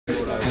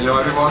Hello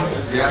everyone.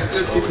 There are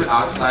still people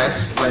outside,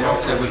 but I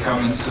hope they will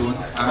come in soon.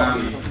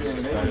 I'm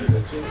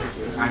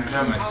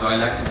German, so I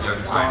like to be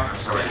on time. I'm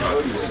sorry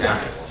about this.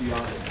 Yeah.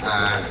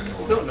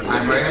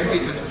 I'm very happy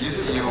to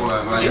introduce to you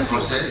Valentin V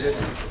Khoze.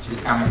 He's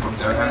coming from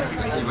Durham,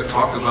 and he will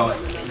talk about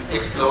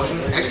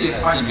explosion. Actually, it's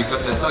funny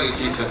because I saw you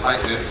change your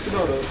title.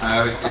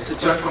 It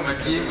turned from a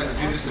dream and the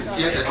dream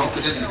disappeared. I hope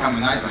it doesn't become a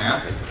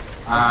nightmare.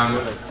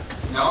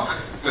 No?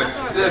 Good.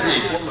 Still a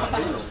dream.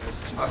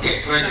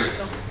 Okay, very good.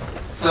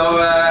 So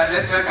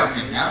let's welcome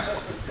him, yeah?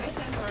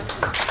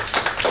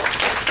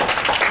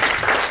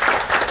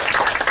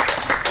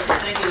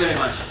 Thank you very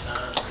much.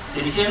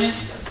 Can you hear me?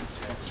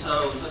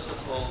 So first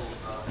of all,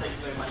 thank you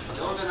very much for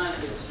the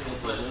organizers. It's been a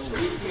pleasure to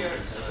be here.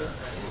 It's an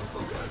excellent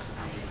program.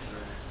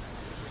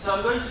 So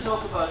I'm going to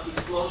talk about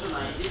explosion.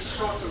 I did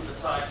shorten the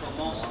title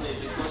mostly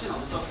because,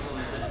 we're talking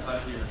only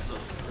 25 minutes, so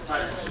the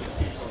title should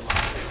fit on my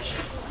page.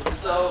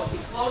 So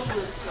explosion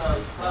is,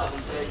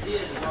 it's the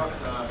idea and work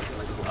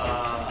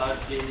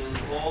I've been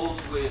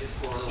involved with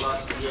for the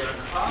last year and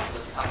a half,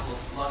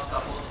 last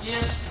couple of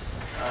years,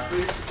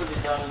 principally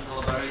done in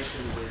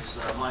collaboration with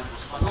Michael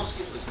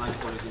Spanovsky, who is my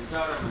colleague in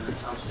Durham, and at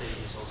some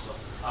stages also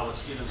our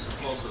students and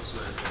postdocs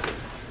were involved.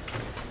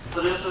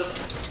 So there's a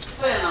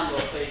fair number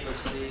of papers.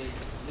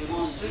 The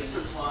most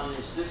recent one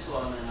is this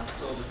one in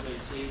October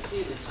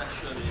 2018. It's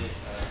actually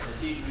a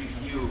big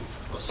review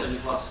of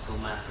semi-classical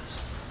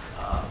methods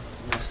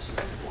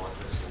necessary for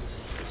addressing this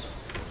issue.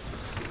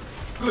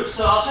 Good,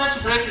 so I'll try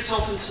to break it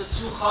up into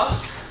two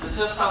halves. The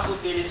first half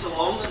would be a little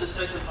longer, the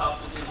second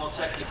half would be more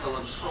technical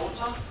and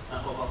shorter. I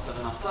hope I'll have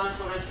enough time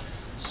for it.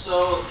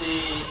 So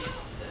the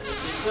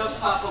first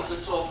half of the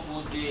talk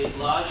would be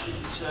largely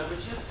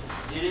interpretive,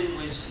 dealing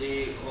with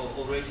the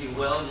already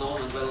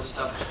well-known and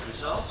well-established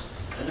results.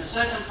 And the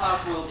second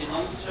half will be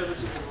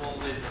non-interpretive,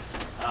 involving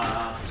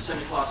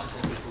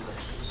semi-classical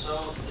calculations.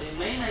 So the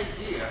main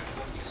idea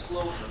of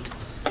explosion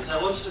is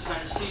I want to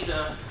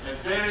consider a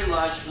very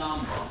large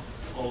number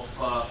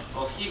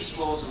of Higgs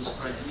bosons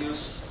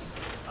produced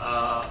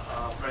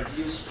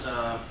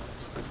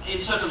in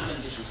certain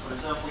conditions, for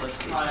example, at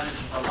a high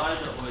energy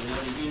collider or in the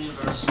early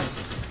universe.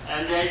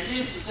 And the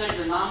idea is to take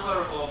the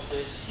number of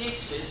these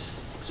Higgses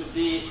to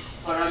be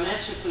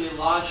parametrically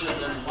larger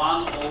than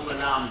 1 over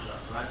lambda,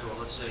 right? Or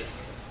let's say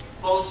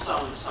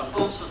some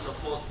constant of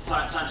 4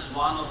 times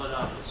 1 over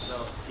lambda.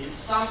 So in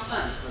some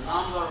sense, the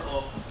number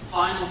of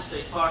final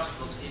state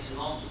particles is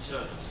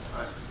non-determinate,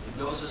 right? It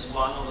goes as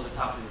 1 over the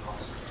coupling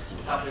constant.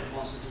 The coupling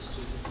constant is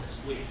 2 to the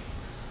square.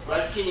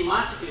 Right?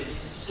 Kinematically,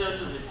 this is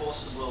certainly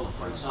possible,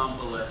 for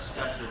example, at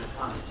scattered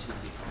atomic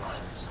 2D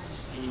colliders.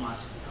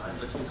 Kinematically, right?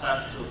 But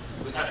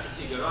we have to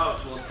figure out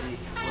what the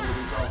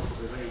result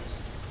of the rates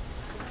is.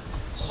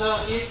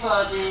 So if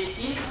the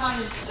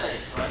incoming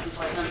state, right, if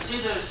I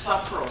consider a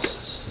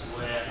sub-process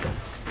where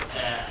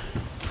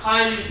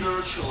highly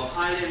virtual or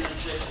highly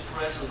energetic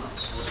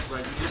resonance was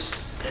produced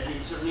at the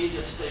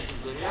intermediate stage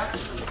of the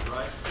reaction,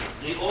 right,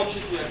 the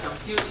object we are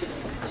computing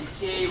is the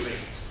decay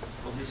rate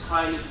of this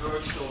highly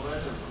virtual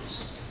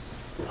resonance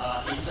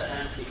into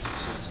n Higgs.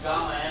 So it's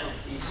gamma n of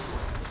t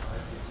squared,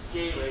 right? The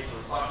decay rate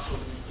or partial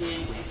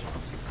decay rate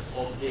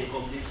of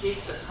the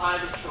Higgs at high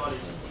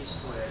virtuality t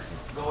squared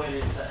going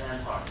into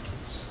n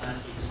particles, n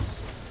Higgs.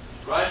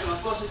 Right, and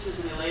of course this is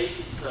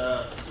related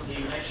to the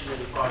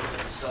imaginary part of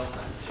the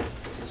self-energy.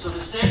 So the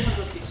statement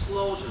of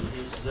explosion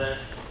is that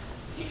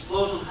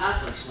explosion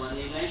happens when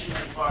the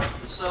imaginary part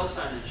of the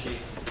self-energy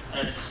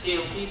at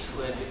scale p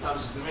squared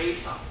becomes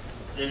greater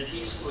than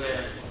p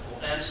squared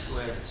or m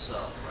squared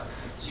itself. Right?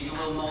 So you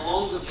will no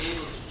longer be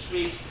able to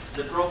treat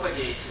the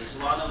propagators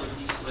 1 over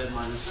p squared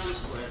minus m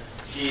squared.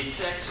 The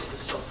effects of the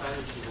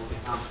self-energy will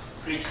become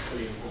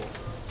critically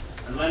important.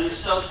 And when the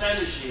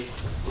self-energy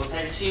will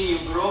continue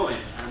growing,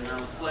 and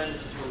I'm planning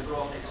it will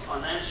grow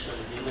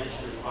exponentially, the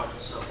imaginary part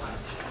of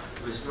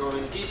self-energy with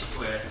growing p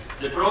squared,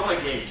 the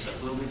propagator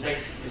will be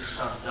basically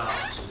shut down.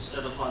 So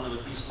instead of 1 over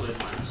p squared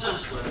minus m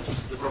squared,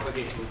 the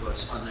propagator will go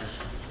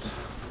exponentially.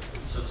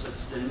 So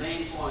it's the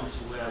main point to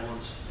where I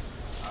want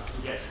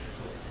to get.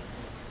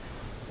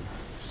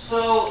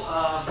 So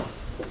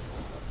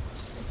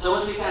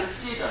what we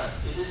consider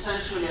is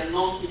essentially a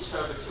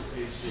non-perturbative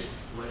regime,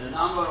 where the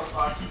number of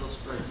particles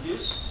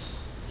produced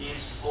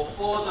is of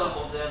order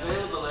of the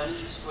available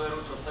energy square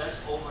root of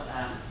S over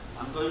m.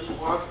 I'm going to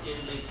work in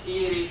the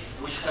theory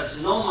which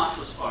has no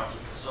massless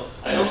particles. So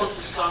I don't want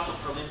to suffer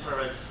from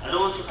infrared. I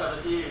don't want to have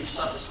a theory which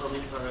suffers from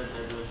infrared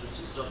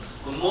divergences. So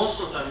for most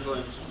of what I'm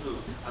going to do,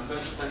 I'm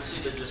going to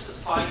consider just a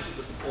 5 to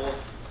the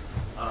 4th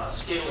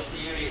scalar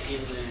theory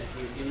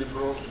in the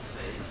broken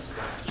phase.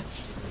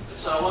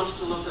 So I want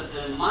to look at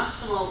the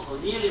maximal or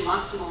nearly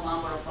maximal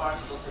number of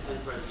particles I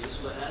can produce,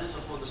 where n is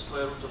of the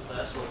square root of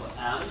S over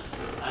m,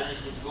 and it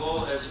would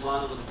go as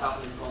 1 over the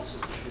coupling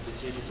constant, which would be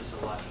treated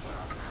as a large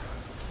parameter.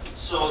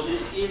 So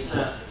this is,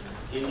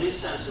 in this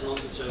sense, a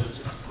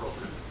non-perturbative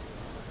problem.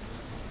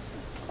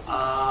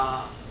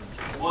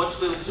 what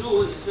we'll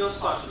do in the first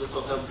part of the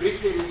talk, I'll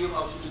briefly review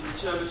how to do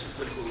determinative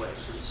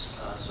calculations.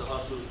 So how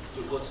to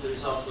what's the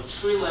result for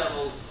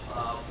tree-level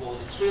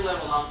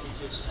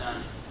amplitudes and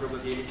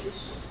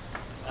probabilities,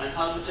 and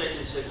how to take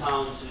into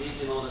account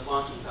leading all the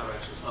quantum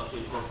corrections, how to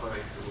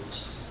incorporate the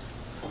rules.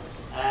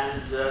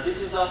 And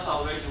these results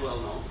are already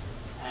well known.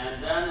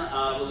 And then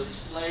I will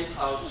explain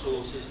how to,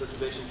 since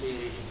perturbation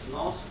theory is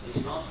not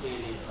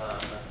really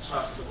a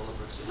trustable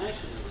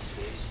approximation in this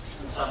case,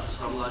 and suffers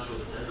from large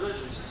order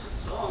divergences and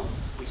so on,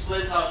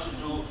 explain how to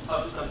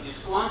compute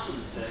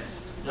quantum effects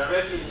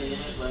directly in the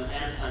limit when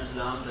n times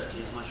lambda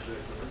is much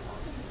greater than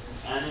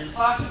 1. And in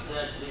fact,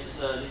 that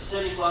this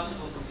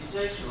semi-classical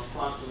computation of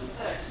quantum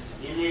effects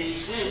in a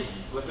regime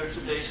where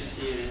perturbation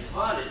theory is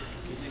valid,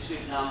 if you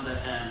treat lambda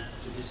n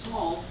to be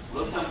small,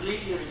 will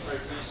completely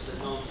reproduce the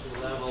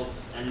non-tree level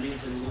and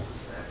Newton loop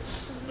effects.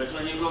 But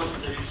when you go to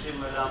the regime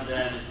where lambda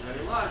n is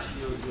very large,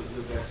 you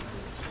get it.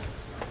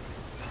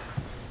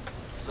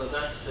 So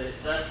that's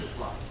the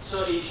plan.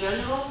 So in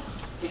general,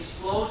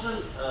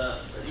 explosion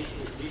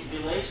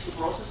relates to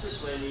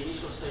processes where in the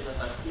initial state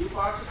I have few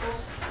particles,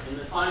 in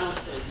the final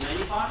state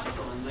many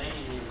particles, and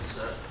many means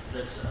that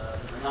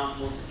the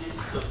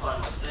multiplicity of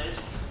final states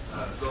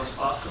goes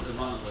faster than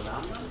 1 over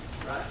lambda,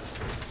 right?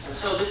 And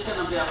so this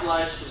can be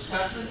applied to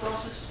scattering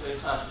process where you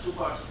have 2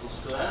 particles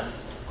to n,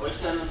 or it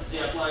can be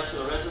applied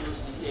to a resonance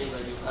decay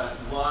where you have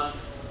 1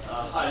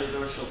 highly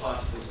inertial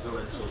particles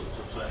going to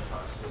n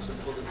particles. And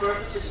for the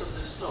purposes of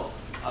this talk,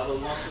 I will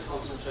mostly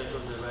concentrate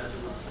on the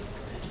resonance decay.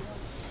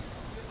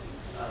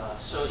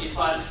 So if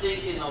I'm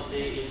thinking of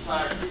the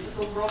entire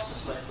physical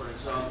process, like for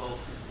example,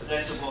 the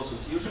vector boson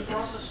fusion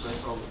process, where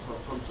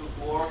from 2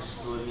 quarks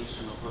to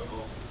emission of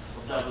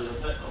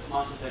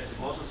mass effective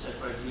bosons, I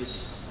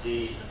produce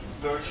the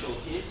virtual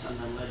hits and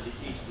then let the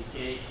hits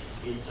decay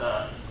into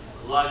a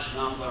large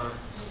number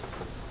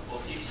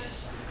of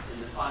hits in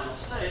the final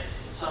state.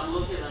 So I'm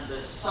looking at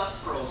the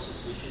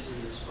sub-process which is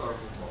in this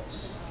purple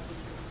box.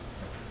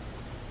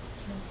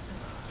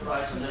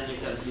 Right, and then you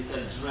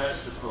can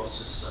dress the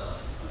process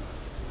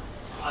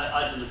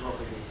adding the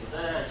propagator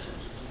there to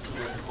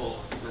get the whole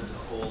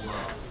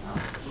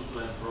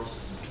 2-to-n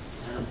process,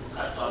 and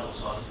have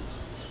also other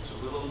distributions. So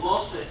we will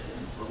mostly,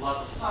 for a lot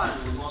of time,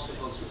 we will mostly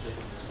concentrate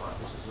on this part.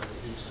 This is where the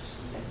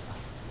interesting things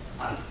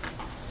are.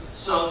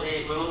 So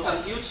we will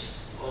compute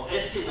or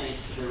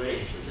estimate the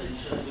rate,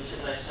 which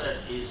as I said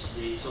is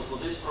so for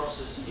this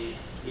process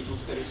it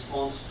would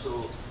correspond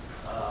to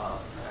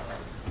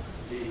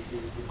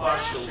the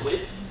partial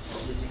width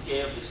of the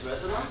decay of this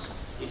resonance.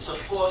 It's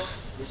of course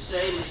the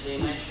same as the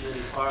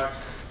imaginary part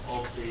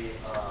of the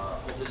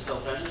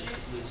self-energy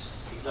with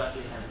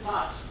exactly n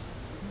parts.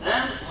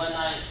 Then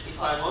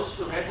if I want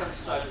to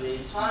reconstruct the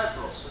entire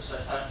process, I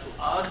have to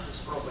add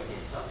this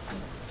propagator.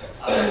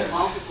 I have to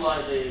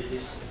multiply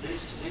this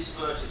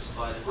vertex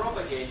by the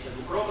propagator.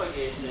 The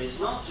propagator is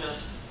not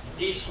just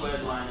d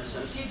squared minus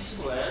n h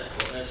squared,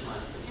 or s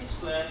minus n h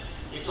squared.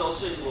 It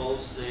also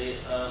involves the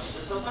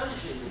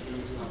self-energy in the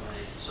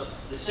denominator. So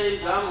the same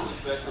gamma which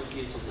we're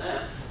computing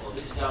there, or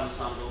this gamma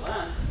sum of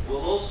n,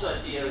 will also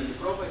appear in the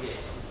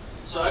propagator.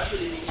 So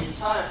actually the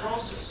entire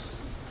process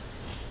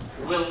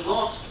will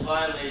not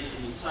violate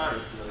the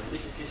entirety, or at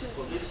least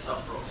for this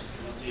sub-process.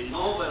 There will be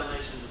no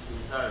violation of the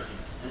entirety.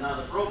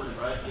 Another problem,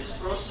 right? This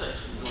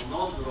cross-section will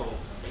not grow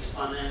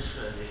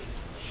exponentially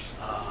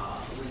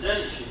with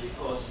energy,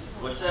 because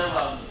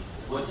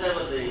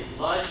whatever the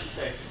large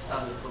effect is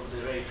coming from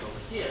the rate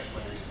over here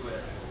when I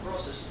square the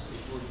process,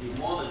 it would be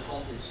more than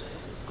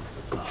compensated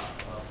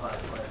by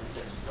the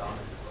effect of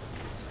gamma.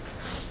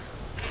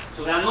 So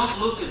we are not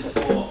looking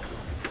for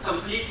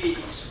completely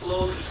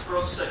explosive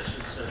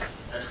cross-sections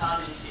at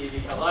having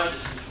CV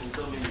colliders which will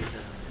dominate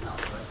everything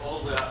else. Right? All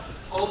we are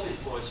hoping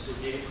for is to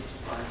be able to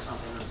find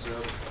something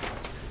observable.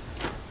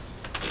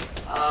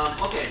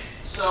 Okay,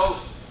 so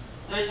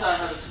this I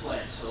have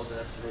explained. So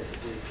that's the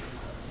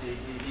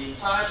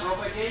entire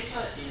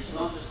propagator is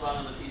not just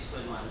 1 over p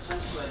squared minus n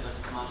squared, but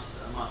it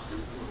must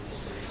include this.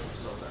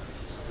 So that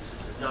this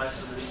is a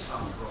Dyson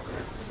sum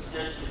propagator.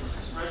 Essentially, this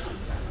expression,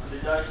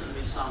 the Dyson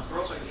sum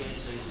propagator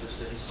is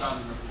just a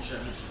summing of the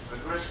geometric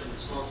progression.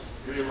 It's not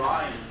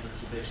relying on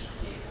perturbation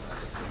theory. It's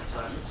an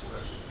entire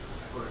expression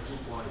for a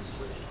 2-point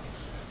equation.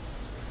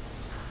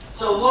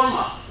 So warm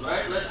up,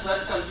 right? Let's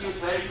compute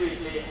very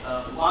quickly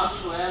 1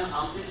 to n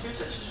amplitude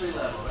at tree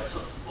level, right?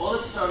 So all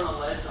external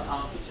legs are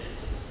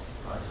amputated.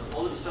 Right, so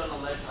all external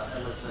legs are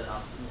LSZ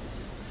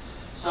amputated.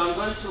 So I'm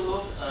going to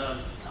look,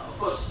 of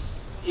course,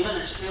 even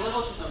at tree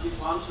level to complete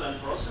 1 to n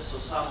process, so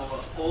sum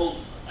over all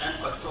n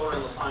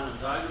factorial of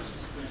finite diagrams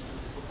is a pretty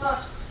difficult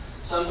task.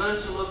 So I'm going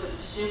to look at the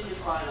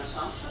simplifying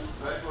assumption,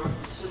 right? Or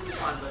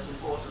simplifying but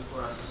important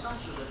for us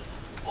assumption that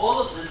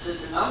all of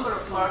the number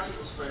of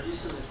particles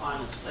produced in the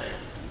final state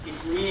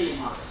is nearly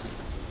maximum,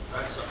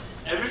 right? So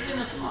everything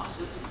is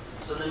massive.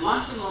 So the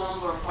maximum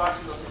number of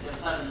particles you can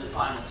have in the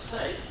final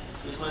state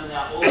is when they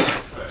are over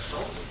the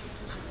threshold.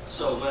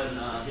 So when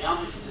the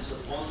amplitude is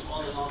on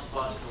the mass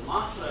particle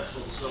mass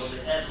threshold, so the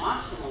n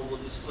maximum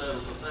will be square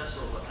root of s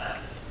over m.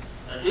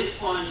 At this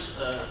point,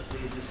 the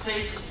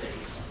phase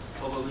space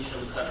over which I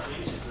would have to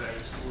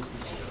integrate would be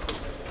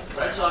 0.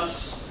 Right? So I'm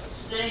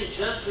staying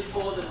just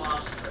before the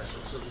mass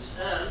threshold. So this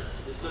N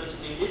is going to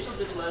be a little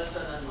bit less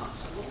than N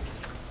maximum.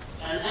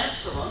 And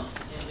epsilon,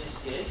 in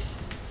this case,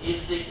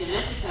 is the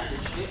kinetic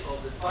energy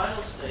of the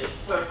final state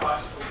per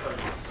particle per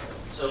mass.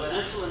 So when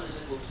epsilon is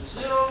equal to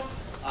 0,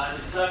 I'm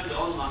exactly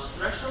on mass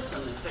thresholds,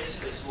 and the phase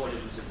space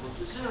volume is equal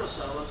to 0,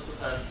 so I want to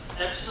have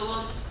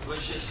epsilon,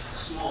 which is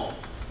small,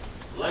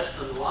 less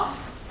than 1,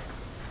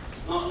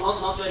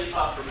 not very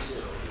far from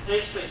 0. The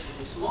phase space will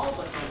be small,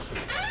 but not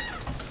true.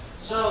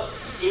 So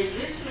in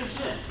this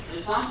regime,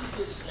 this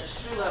amplitude at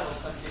tree level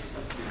can be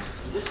computed.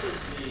 And this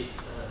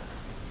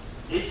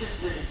is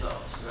the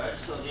result, right?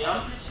 So the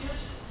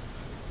amplitude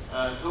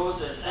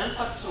goes as n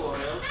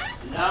factorial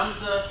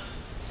lambda,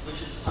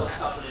 which is the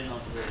self-coupling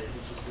of the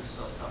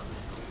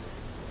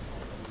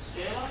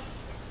scalar,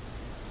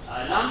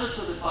 lambda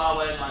to the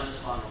power n minus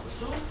 1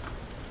 over 2,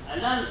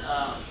 and then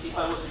if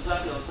I was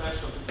exactly on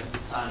threshold, it would be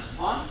times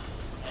 1.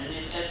 And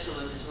if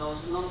epsilon is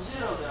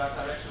non-zero, there are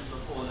corrections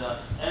of order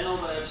n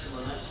over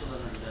epsilon, and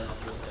then of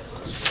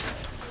whatever.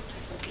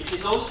 It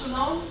is also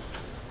known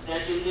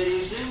that in the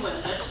regime when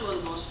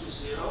epsilon goes to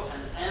 0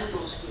 and n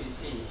goes to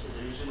infinity,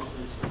 the regime of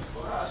interest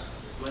for us,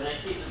 when I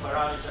keep the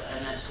parameter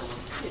n epsilon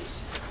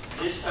fixed,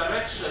 this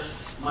correction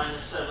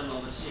minus 7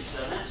 over 6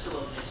 n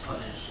epsilon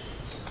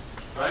exponentiates.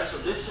 Right? So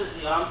this is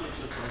the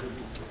amplitude from the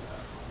book we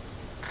have.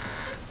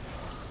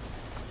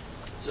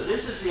 So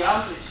this is the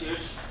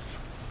amplitude.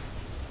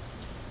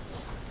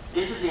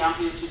 This is the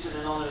amplitude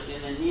in a non-relativistic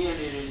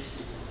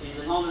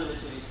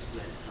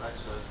limit, right?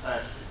 So it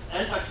has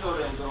n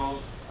factorial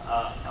growth,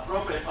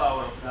 appropriate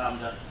power of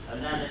lambda,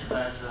 and then it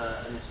has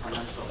an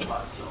exponential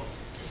factor of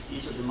e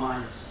to the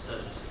minus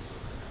 7.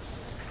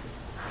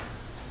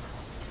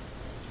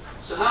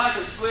 So now I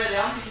can square the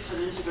amplitude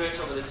and integrate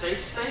over the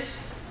phase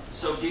space.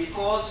 So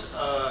because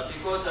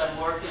I'm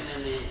working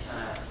in the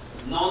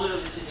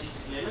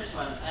non-relativistic limit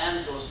when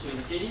n goes to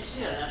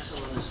infinity and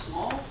epsilon is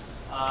small,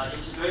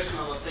 integration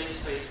of a phase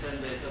space can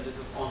be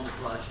performed with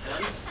large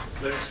n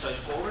very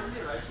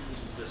straightforwardly, right?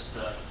 Using just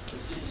the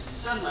steepest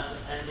descent method,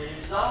 and the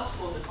result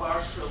for the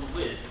partial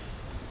width,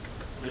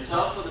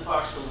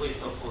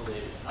 of for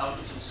the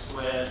amplitude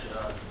squared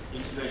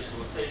integration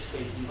of a phase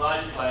space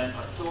divided by n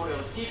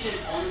factorial, keeping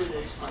only the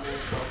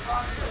exponential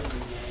factor in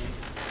the game,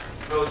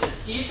 goes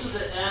as e to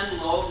the n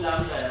log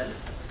lambda n.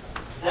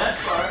 That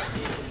part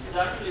is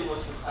exactly what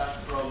you have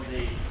from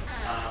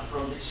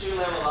the tree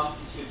level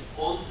amplitude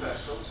on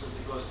threshold. So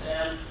because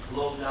n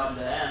log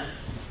lambda n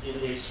in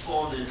the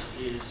exponent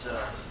is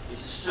a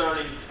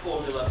Stirling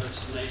formula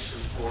approximation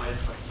for n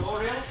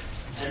factorial.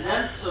 And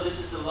then, so this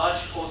is a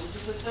large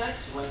positive effect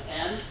when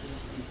n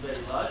is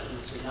very large, and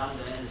let's say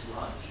lambda n is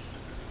large.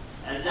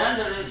 And then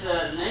there is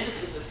a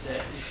negative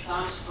effect which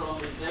comes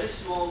from a very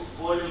small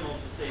volume of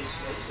the phase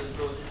space. So it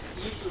goes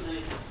as e to the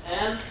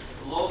n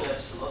log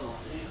epsilon, or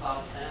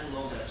 3½ n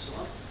log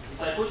epsilon.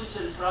 If I put it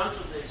in front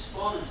of the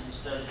exponent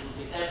instead, it will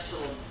be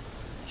epsilon,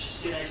 which is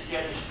kinetic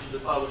energy to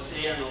the power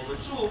 3n over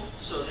 2.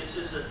 So this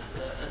is an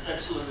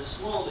epsilon is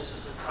small, this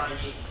is a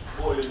tiny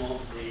volume of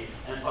the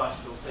n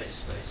particle phase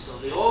space. So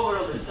the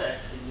overall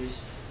effect in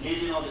this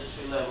leading on the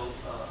tree level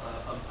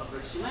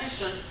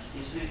approximation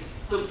is the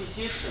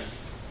competition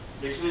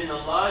between a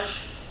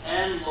large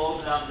n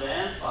log lambda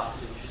n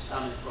factor, which is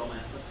coming from n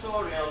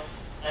factorial,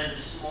 and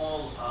the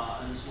small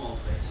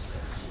phase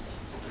space.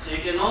 And so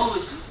you can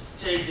always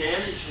take the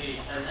energy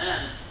and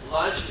n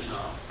large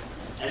enough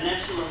and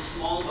epsilon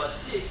small but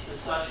fixed in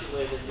such a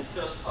way that the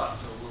first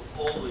factor will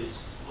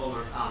always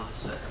overcome the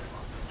second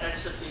one at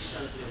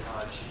sufficiently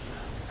large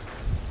enough.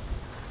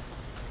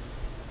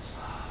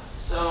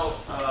 So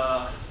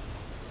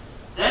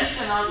then you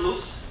can add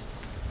loops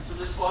to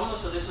this formula.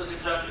 So this was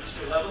exactly the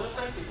tree level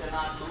effect. You can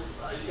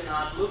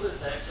add loop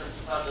effects, and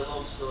to cut the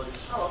long story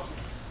short,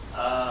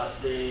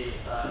 the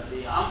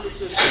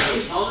amplitude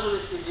is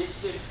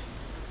non-relativistic.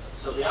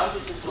 So the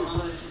amplitude for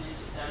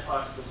non-relativistic n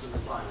particles in the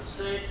final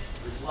state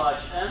with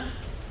large n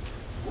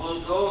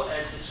will go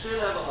as the tree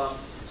level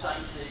amplitude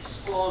times the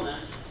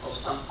exponent of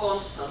some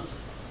constant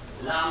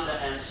lambda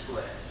n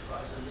squared.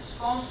 Right? And this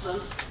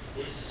constant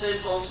is the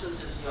same constant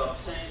as you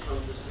obtain from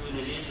just doing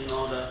a leading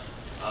order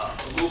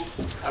loop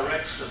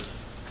correction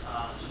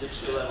to the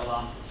tree level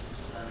amplitude.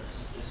 And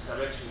this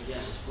correction again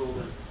was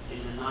proven in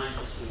the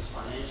 90s to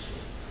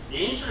exponentiate. The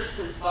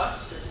interesting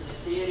fact is that in the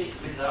theory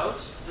without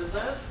the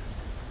VEV,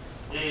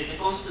 the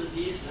constant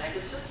b is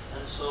negative,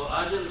 and so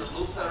adding the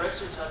loop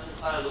corrections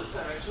after higher loop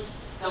corrections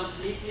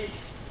completely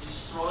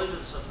destroys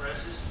and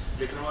suppresses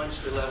the growing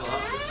tree level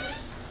amplitude.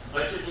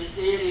 But in the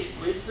theory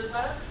with the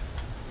VEV,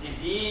 the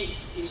b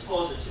is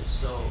positive,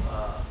 so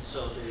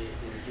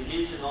the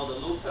leading all the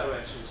loop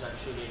corrections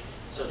actually,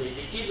 so they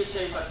keep the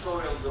same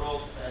factorial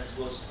growth as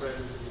was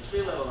present in the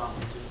tree level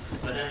amplitude,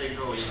 but then they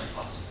grow even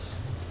faster.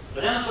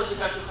 But then of course you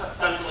have to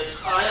calculate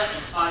higher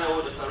and higher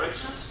order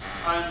corrections,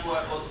 higher and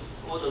higher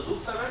order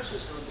loop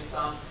corrections will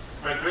become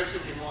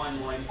progressively more and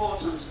more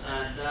important,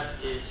 and that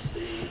is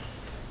the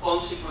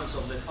consequence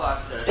of the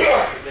fact that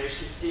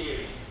perturbation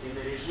theory in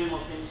the regime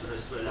of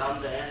interest where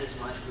lambda n is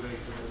much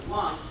greater than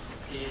 1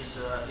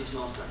 is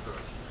not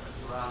convergent.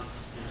 You run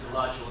into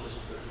large orders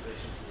of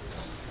perturbation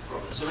theory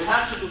problems. So we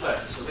have to do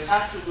better. So we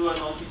have to do a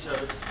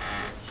non-perturbative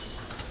approach.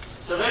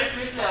 So very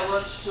quickly I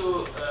want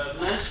to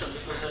mention,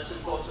 because that's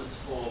important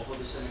for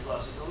the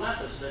semi-classical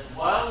methods, that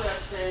while we are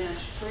staying at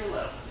tree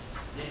level,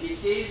 the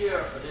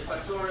behavior, the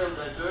factorial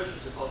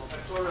divergence, the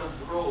factorial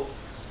growth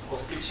of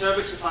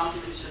perturbative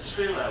amplitudes at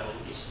tree level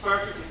is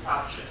perfectly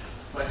captured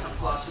by some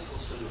classical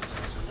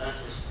solutions. And that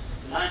is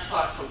a nice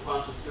fact from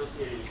quantum field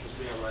theory, which was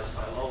realized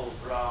by Lowell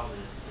Brown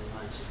in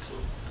 1992.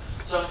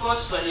 So of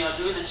course, when you are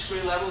doing a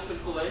tree level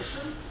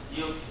calculation,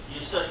 you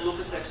set loop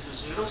effects to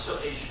 0, so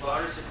h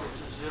bar is equal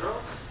to 0,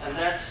 and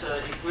that's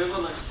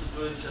equivalent to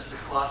doing just a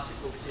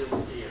classical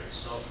field theory.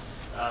 So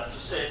to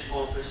say it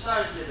more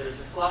precisely, there is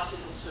a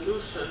classical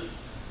solution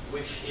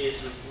which is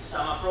with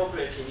some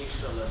appropriate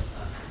initial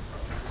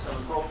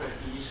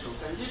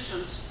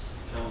conditions,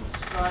 which I will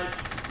describe,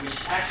 which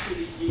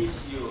actually gives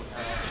you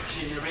a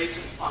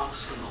generated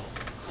functional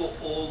for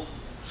all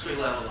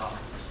tree-level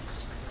amplitudes.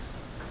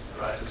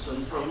 Right. And so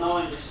from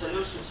knowing these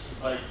solutions,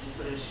 by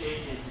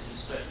differentiating with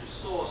respect to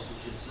source,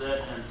 which is z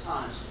n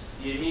times,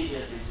 you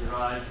immediately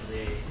derive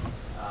the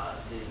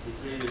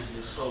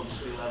previously shown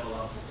tree-level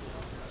amplitude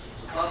operations.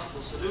 So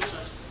classical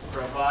solutions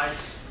provide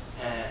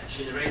a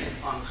generated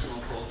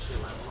functional called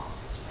tree-level amplitude.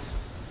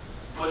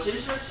 What's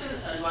interesting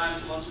and why I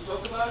want to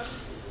talk about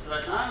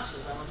right now, so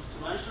I wanted to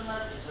mention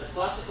that, is that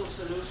classical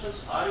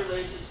solutions are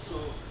related to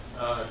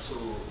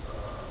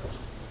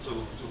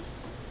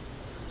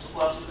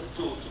perturbative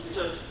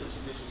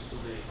contributions to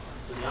the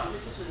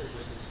amplitude that I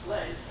just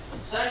explained.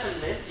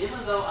 Secondly, even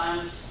though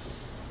I'm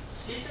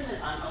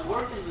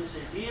working with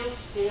a real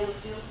scale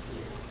field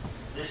theory,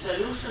 the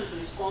solutions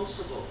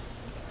responsible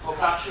for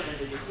capturing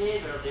the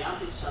behavior of the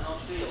amplitudes are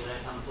not real,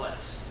 they're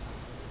complex.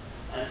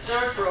 And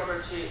third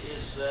property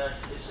is that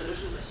the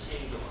solutions are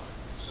singular.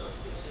 So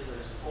you can see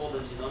there is a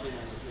common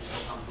denominator which is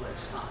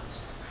complex times.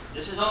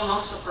 This is all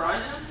not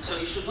surprising, so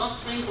you should not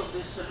think of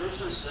these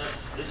solutions that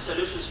these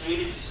solutions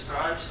really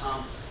describe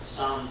some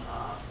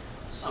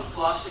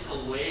classical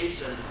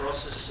waves, and the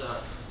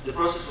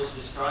process was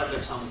described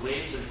by some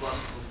waves in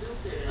classical field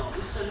theory. No,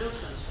 these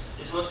solutions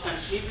is what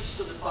contributes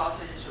to the path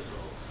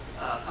integral,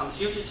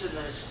 computed in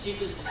the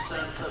steepest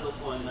descent saddle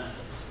point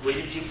method, where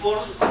you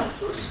deform the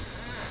contours,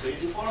 in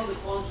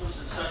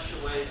such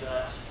a way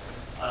that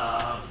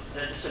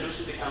the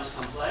solution becomes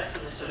complex,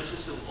 and the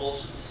solutions will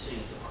also be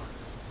singular.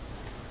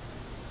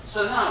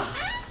 So now,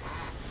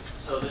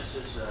 this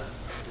is the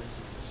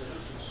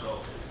solution. So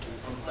in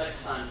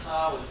complex time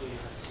tau, we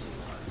have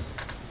singularity.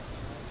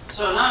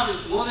 So now we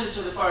move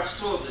into the part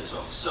 2 of the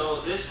talk.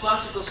 So these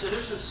classical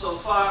solutions so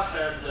far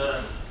had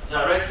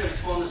direct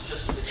correspondence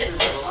just to the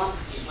tree-level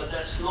amplitude, but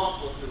that's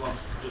not what we want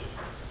to do.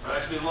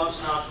 Right? We want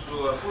now to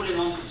do a fully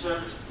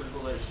non-perturbative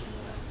calculation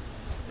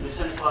in a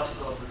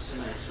semi-classical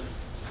approximation.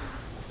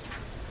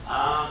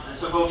 And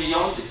so go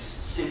beyond these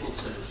simple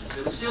solutions.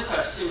 It will still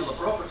have similar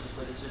properties,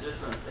 but it's a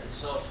different thing.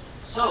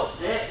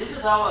 This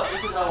is our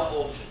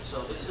object.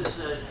 So this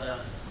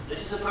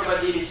is a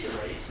probability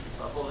rate.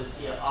 So I call it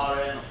here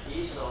Rn of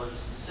t. So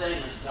it's the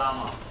same as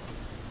gamma.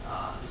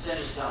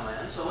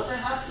 N. So what I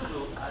have to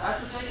do, I have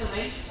to take a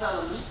matrix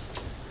element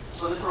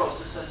for the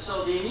process, and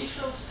so the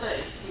initial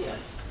state here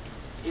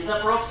is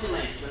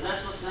approximated, and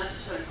that's what's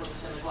necessary for the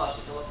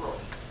semi-classical approach.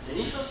 The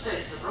initial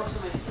state is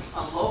approximated to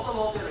some local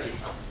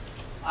operator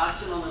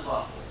acting on a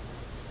bubble.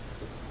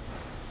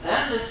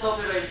 Then this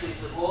operator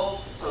is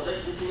evolved, so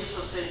this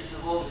initial state is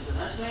evolved as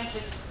an S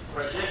matrix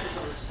projected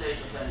on the state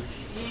of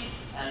energy E,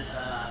 and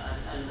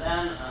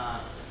then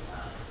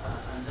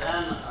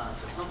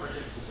not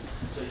projected.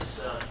 So there's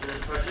a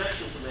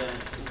projection to the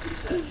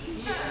fixed energy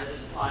E, and there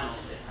is a final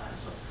state time.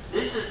 So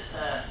this is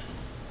an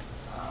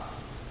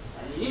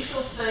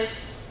initial state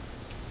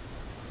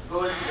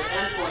going to the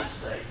endpoint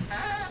state,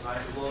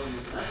 right? Evolving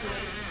with an S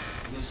matrix.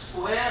 You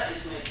square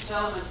this matrix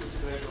element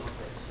integrate over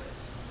phase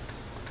space.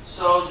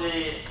 So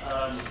there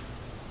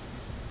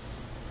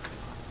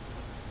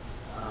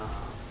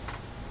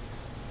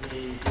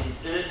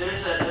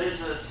is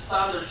a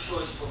standard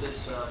choice for this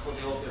for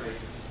the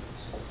operator,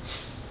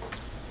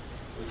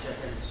 which I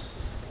can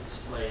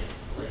explain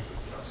later if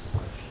you ask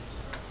questions.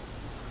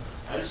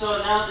 And so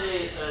now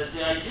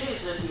the idea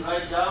is that you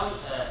write down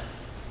a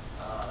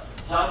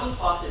double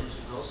path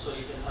integral, so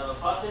you can have a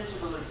path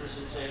integral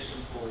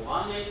representation for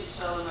one matrix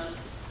element,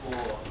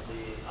 for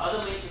the other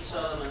matrix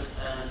element,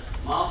 and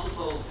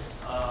multiple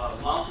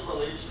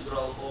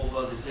integral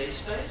over the phase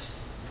space.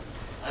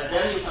 And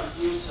then you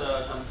compute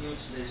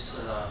this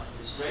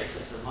rate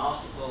as a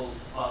multiple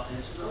path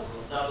integral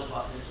or double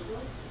path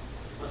integral.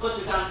 Of course,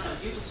 we can't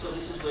compute it, so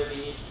this is where we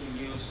need to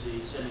use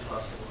the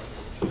semi-classical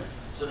approach.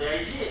 So the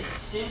idea is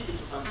simply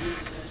to compute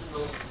this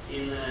integral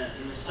in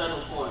a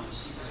saddle point, the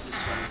steepest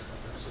descent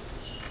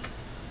approximation.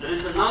 There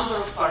is a number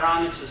of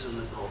parameters in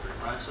the problem,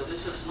 right? So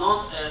this is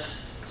not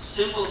as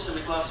simple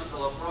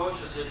semi-classical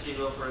approach as if you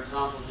go, for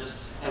example, just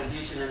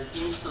computing an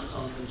instant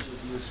on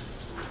contribution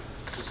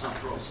to to some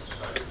process,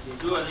 right? You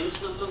do an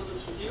instanton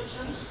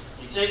contribution,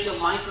 you take the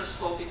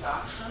microscopic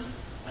action,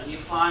 and you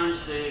find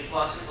the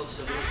classical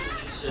solution,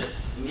 which is a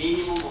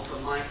minimum of a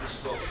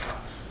microscopic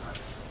action. Right?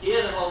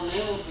 Here, the whole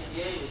name of the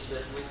game is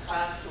that we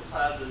have to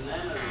have the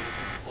memory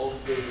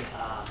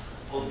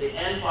of the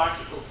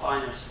n-particle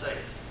final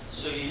state.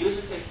 So you use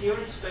a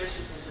coherent space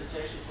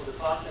representation for the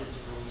path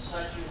integral in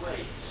such a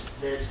way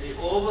that the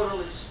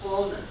overall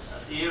exponent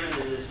appearing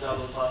in this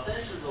double path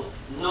integral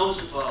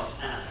knows about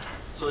n.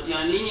 So what you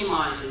are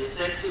minimizing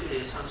effectively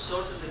is some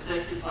sort of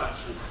effective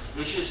action,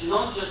 which is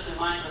not just a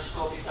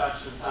microscopic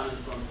action coming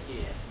from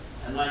here,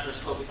 a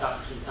microscopic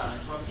action coming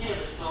from here,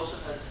 but it also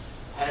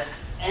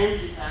has n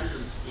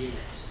dependence in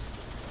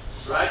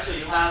it. Right? So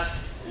you have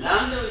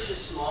lambda, which is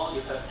small,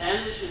 you have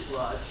n, which is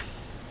large,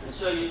 and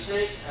so you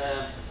take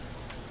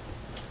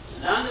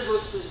lambda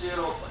goes to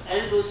 0,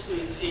 n goes to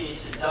infinity,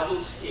 it's a double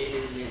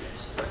scaling limit.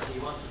 Right? So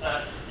you want to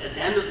have, at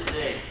the end of the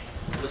day,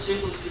 the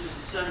simplest is the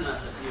descent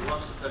method, you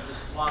want to have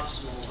just one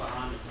small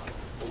parameter,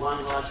 or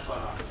one large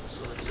parameter.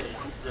 So let's say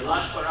the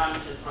large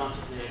parameter in front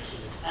of the action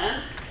is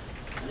n,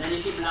 and then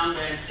you keep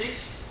lambda n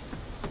fixed,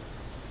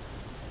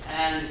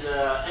 and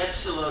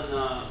epsilon,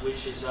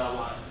 which is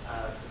our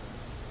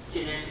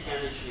kinetic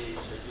energy,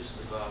 is just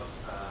about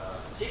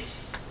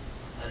fixed,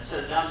 and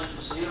set lambda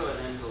to 0, and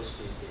n goes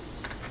to infinity.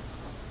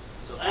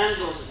 So n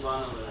goes as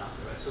 1 over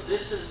lambda, right? So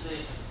this is the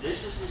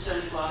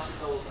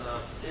semi-classical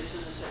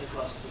sequence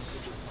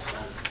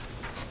descent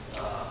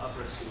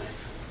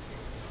approximation,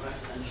 right?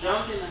 And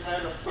jumping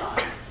ahead of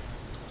time,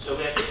 so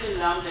we are keeping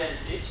lambda n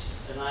fixed,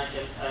 and I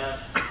can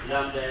have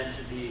lambda n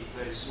to be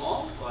very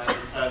small, or I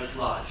can have it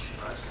large,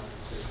 right?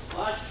 So it's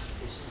large,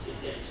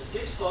 it's a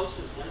fixed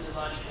constant, and the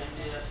large can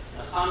be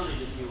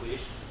 100 if you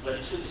wish, but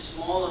it should be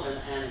smaller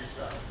than n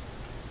itself.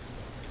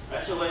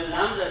 Right, so when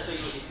lambda,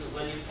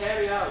 when you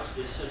carry out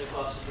this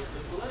semi-classical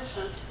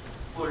calculation,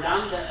 for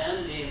lambda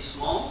n being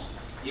small,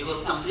 you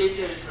will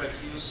completely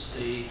reproduce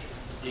the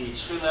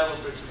tree-level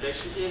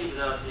perturbation theory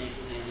without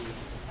making any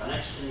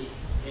connection,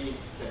 any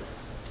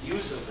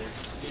use of it,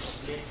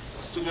 basically,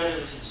 together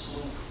with its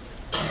loop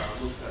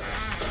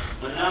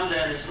curve. When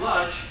lambda n is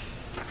large,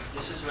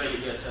 this is where you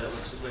get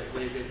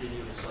where you get the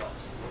new result.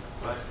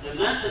 Right? The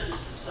method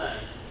is the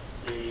same.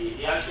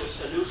 The actual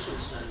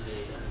solutions and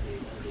the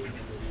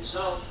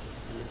result,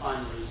 and the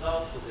final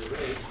result for the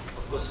rate,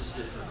 of course, is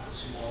different for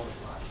small and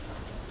large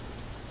lambda.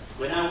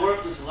 When I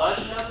work with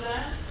large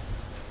lambda,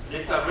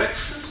 the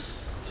corrections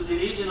to the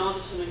region of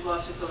the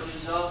semi-classical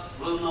result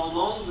will no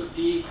longer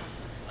be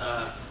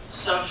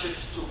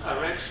subject to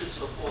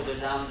corrections of all the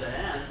lambda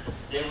n.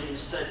 They will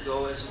instead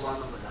go as 1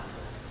 over lambda n,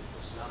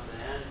 because lambda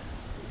n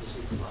is a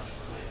fixed large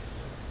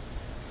parameter.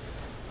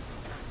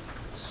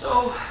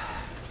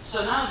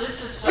 So now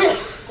this is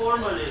this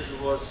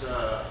formalism was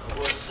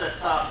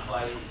set up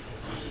by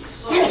T.T.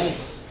 Song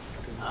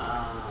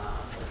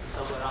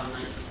somewhere around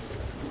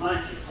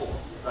 1994,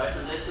 right?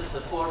 And this is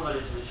the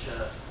formalism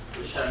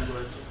which I'm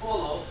going to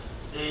follow.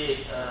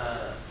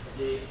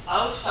 The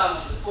outcome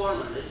of the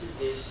formalism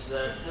is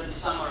that can be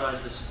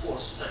summarized as 4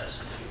 steps.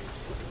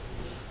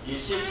 You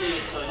simply,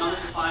 so in order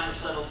to find the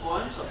saddle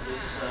point of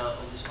this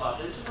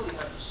path integral, you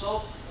have to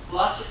solve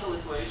classical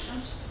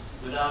equations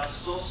without a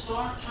source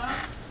term.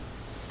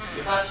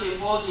 You have to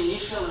impose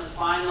initial and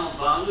final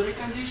boundary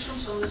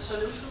conditions on the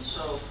solution.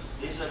 So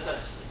these are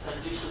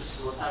conditions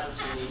what happens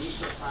in the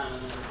initial time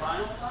and in the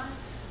final time.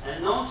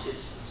 And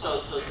notice,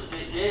 so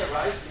they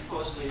arise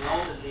because we know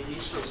that the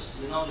initials,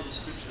 we know the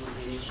description of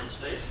the initial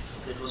state,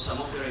 that was some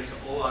operator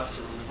O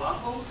acting on the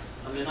vacuum,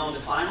 and we know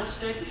the final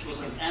state, which was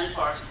an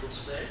n-particle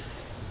state.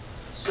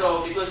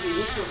 So because the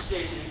initial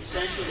state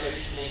essentially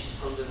originated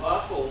from the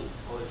vacuum,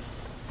 or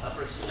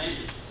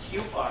approximation to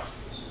Q particles,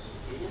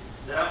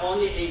 there are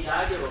only a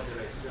Dagger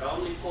operators, there are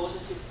only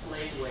positive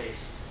plane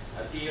waves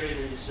appearing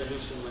in the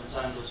solution when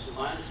time goes to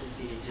minus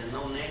infinity and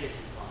no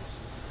negative ones.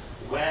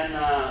 When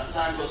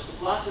time goes to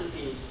plus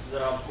infinity,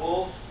 there are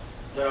both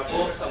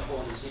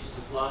components, e to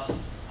the plus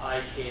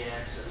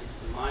ikx and e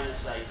to the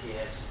minus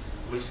ikx,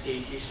 with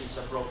coefficients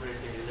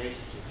appropriately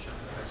related to each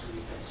other. Right? So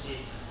you can see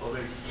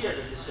already here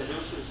that the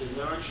solutions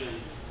emerging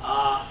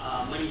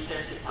are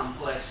manifestly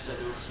complex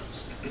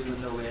solutions,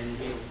 even though we're in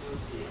real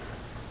field here.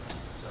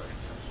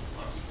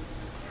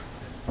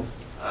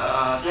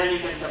 Then you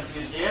can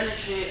compute the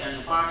energy and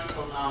the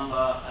particle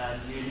number, and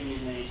you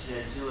eliminate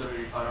the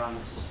auxiliary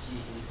parameters t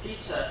and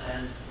theta,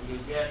 and you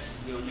get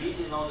your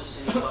leading on the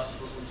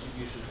semi-classical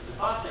contribution to the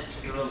path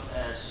integral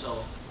as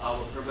so.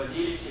 Our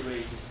probability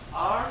rate is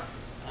r,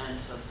 and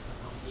sub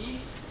of e.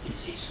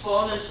 It's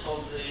exponent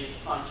of the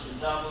function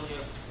w,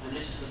 and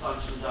this is the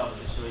function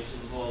w. So it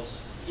involves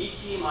et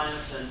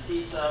minus n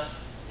theta,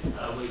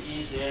 where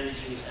e is the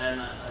energy, and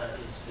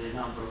it's the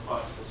number of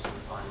particles in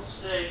the final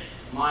state,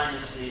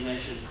 minus the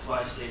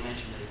twice the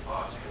imaginary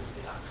particle of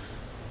the action.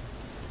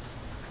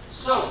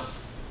 So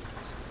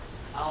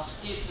I'll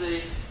skip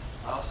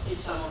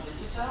some of the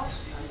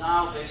details, and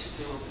now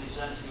basically we'll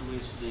present you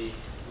with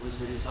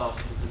the result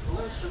of the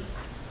calculation.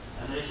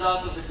 And the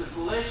result of the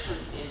calculation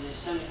in the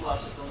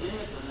semi-classical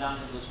limit, when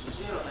lambda goes to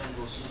 0, n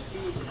goes to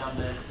infinity,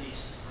 lambda n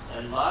fixed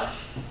and large,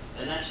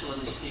 and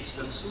epsilon is fixed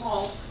and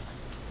small,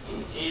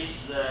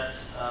 is that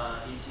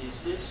it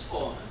is the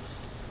exponent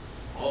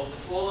of the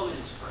following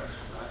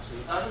expression. Right? So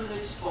you have in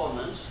the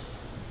exponent,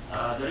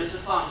 there is a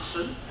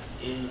function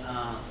in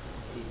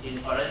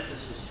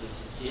parentheses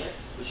here,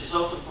 which is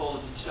often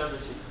called the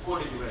derivative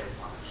Holy-Grail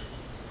function.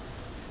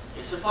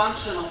 It's a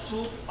function of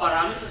two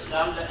parameters,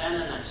 lambda n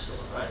and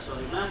epsilon, right? So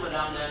remember,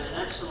 lambda n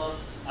and epsilon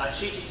are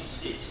treated as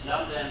fixed.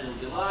 Lambda n will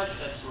be large,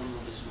 epsilon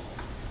will be small.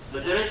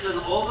 But there is an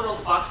overall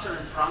factor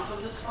in front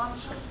of this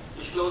function,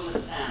 which goes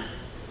as n,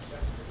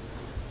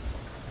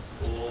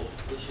 or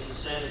which is the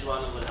same as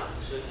 1 over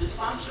lambda. So if this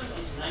function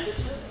is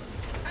negative,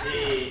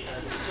 the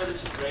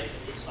derivative rate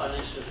is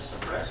exponentially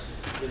suppressed.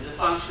 If the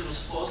function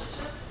is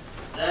positive,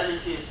 then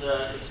it is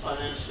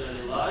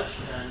exponentially large,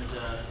 and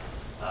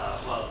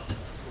well,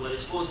 whether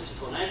it's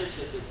positive or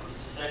negative,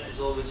 its effect is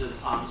always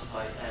enhanced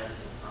by n in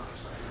front.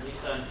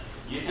 Right? And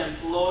you can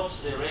plot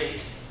the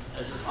rate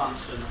as a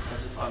function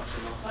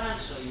of n.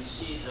 So you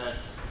see that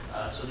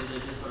so these are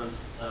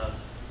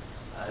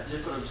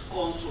different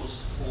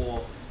contours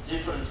for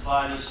different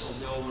values of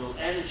the overall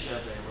energy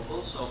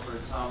available. So, for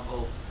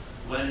example,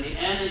 when the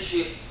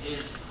energy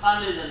is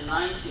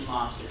 190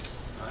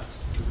 masses, right?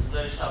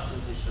 Very sharp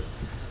transition.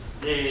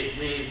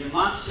 The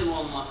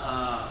maximum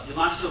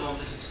of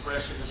this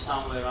expression is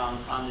somewhere around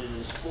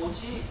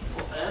 140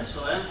 for n.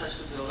 So n has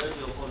to be already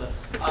for the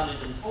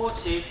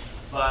 140,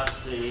 but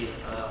the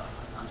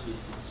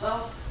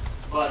itself,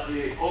 but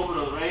the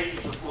overall rate is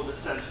for the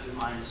 10 to the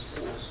minus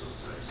 4, so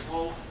it's very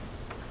small.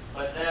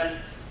 But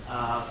then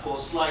for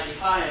slightly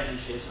higher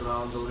energy at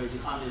around already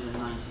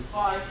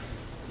 195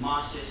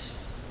 masses,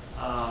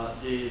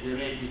 the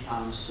rate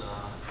becomes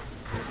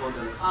more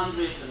than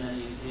 100, and then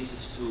you increase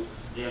it to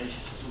the energy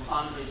to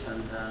 200,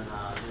 and then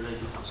the rate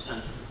becomes 10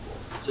 to the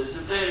 4. So it's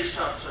a very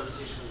sharp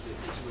transition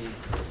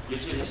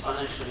between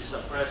exponentially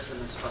suppressed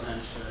and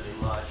exponentially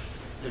large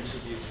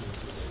contribution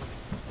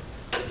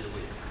to the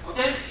width.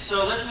 Okay,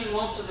 so let me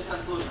move to the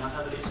conclusion. I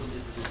have a little bit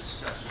of a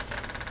discussion.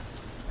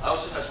 I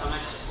also have some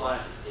extra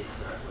slides in case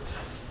there are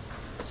questions.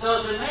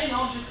 So the main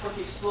object for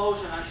the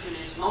explosion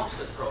actually is not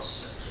the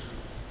cross section.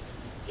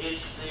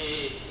 It's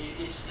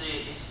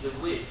the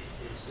width.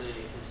 It's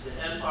the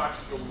n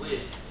particle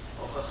width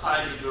of a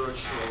highly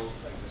virtual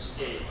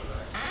scale.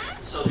 Right?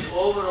 So the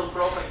overall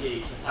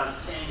propagator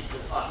contains the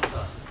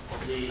factor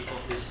of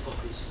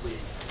this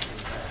width.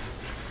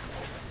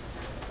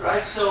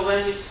 Right. So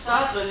when we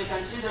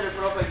consider a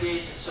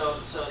propagator, so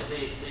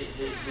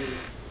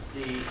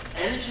the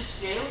energy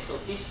scale, so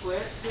p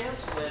squared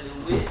scales, where the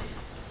width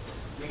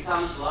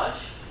becomes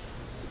large,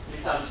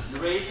 becomes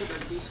greater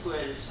than p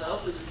squared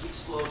itself, is the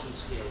explosion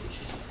scale, which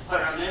is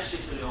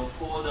parametrically of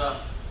order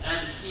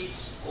n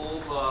hits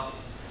over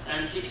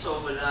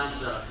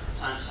lambda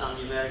times some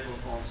numerical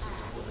constant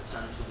of order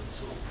 10 to the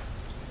 2.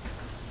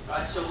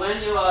 Right, so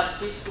when you are at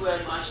p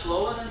squared much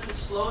lower than the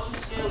explosion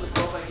scale, the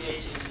propagator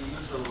is the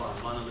usual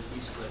one over p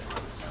squared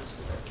minus m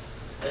squared.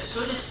 As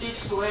soon as p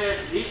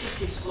squared reaches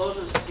the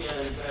explosion scale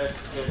and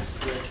gets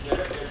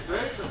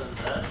greater than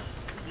that,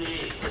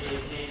 the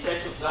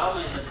effect of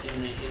gamma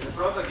in the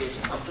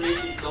propagator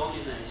completely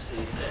dominates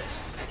the effect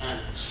and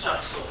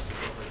shuts off the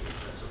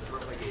propagator. So the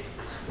propagator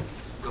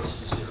goes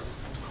to 0.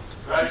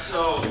 Right,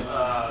 so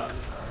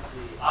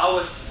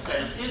our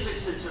kind of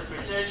physics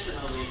interpretation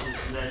of it is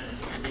that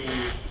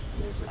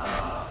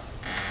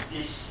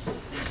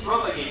this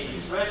propagator,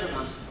 this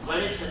resonance,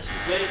 when it's at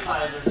very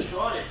high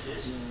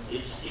virtualities,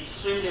 it's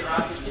extremely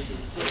rapidly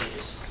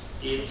decays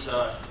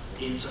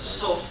into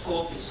soft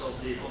copies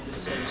of the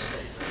same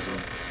state.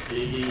 So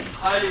the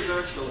highly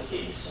virtual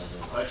Higgs,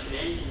 or actually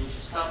anything which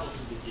is coupled to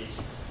the Higgs,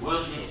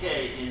 will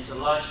decay into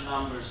large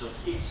numbers of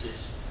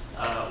Higgses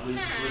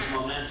with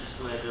momentum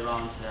squared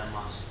around their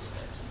mass.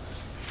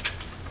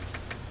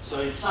 So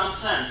in some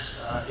sense,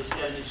 it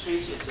can be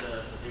treated,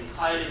 the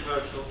highly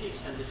virtual Higgs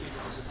can be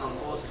treated as a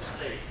composite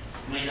state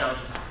made out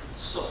of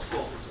soft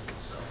copies of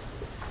itself.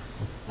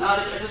 Now,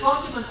 as a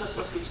consequence of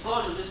such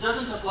explosion, this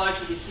doesn't apply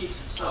to the Higgs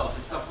itself.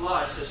 It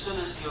applies as soon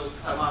as you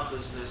come up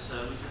with this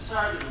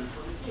argument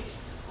for the Higgs,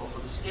 or for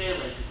the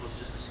scalar, if it was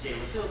just a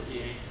scalar field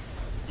theory,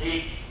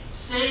 the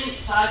same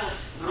type of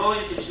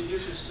growing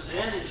contributions to the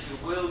energy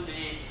will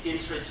be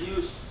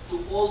introduced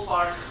to all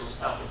particles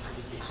coupled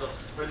to the Higgs. So,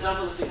 for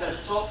example, if you had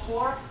a top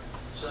core,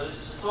 so this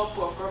is a top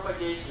core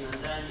propagation,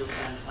 and then you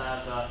can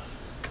have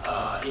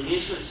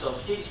emissions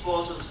of Higgs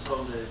bosons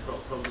from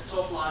the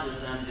top line, and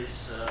then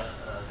these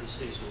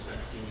things will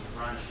continue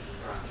branching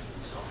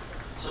and so on.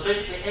 So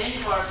basically,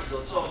 any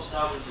particle tops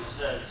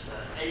WZ,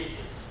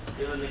 anything,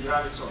 even the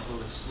graviton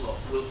will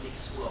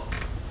explode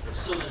as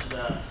soon as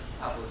the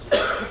coupling is.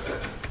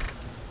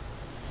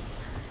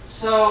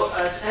 So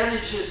at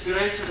energies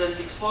greater than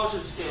the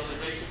explosion scale, we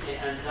basically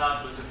end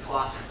up with a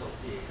classical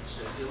theory.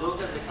 So if you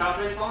look at the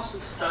coupling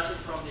constants starting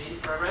from the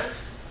infrared,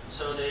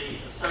 so they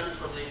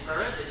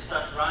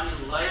start running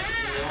like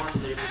in the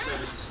ordinary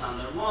perturbative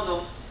standard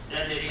model,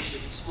 Then they reach the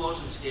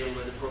explosion scale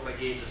where the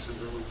propagators and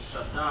the loops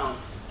shut down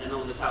and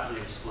all the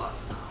couplings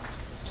flatten out.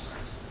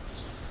 Right?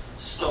 Just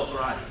stop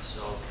running.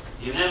 So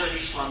you never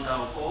reach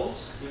Landau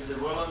poles. If there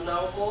were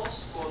Landau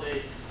poles for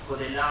the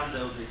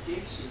lambda of the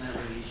Higgs, you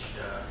never reach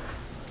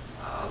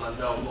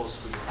Landau poles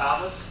for the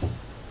Cavas.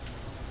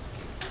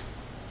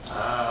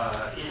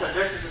 It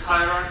addresses a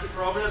hierarchy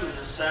problem in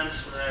the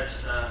sense that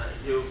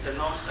you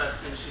cannot have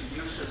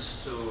contributions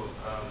to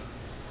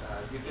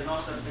from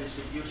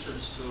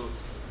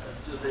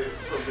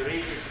the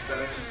radius of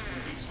direction to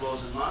the Higgs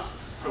boson mass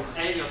from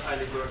heavy or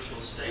highly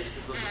virtual states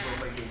because the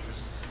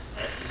propagators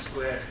at the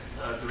squared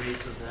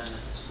greater than an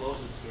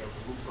explosion scale. The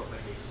loop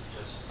propagators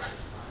just fine.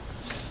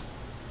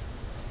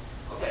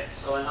 Okay,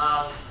 so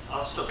now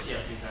I'll stop here. I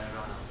think I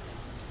run out.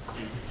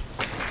 Thank you.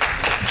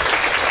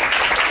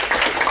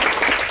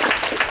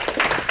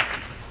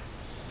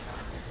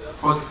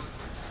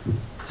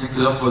 Thanks a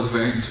lot for this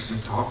very interesting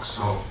talk.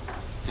 So,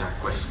 yeah,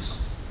 questions?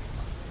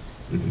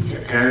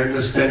 Can I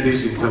understand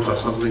this in terms of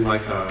something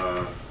like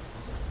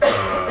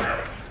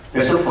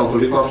there's some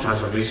Pogolipov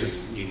transformation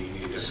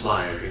in the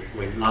slide. I think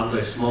when lambda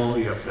is small,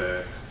 you have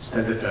the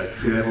standard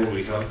tree-level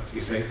result.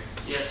 You say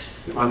yes.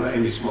 Lambda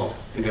n is small,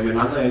 and then when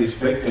lambda n is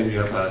big, then you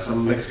have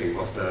some mixing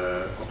of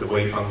the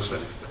wave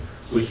function,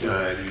 which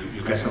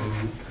you get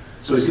some.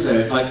 So is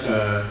it like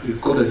you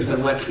go to a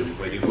different vacuum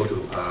when you go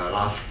to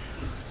large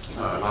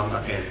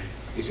lambda n?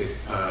 Is it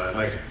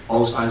like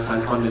all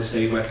Einstein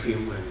condensate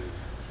vacuum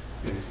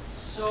and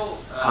so,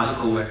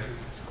 classical vacuum?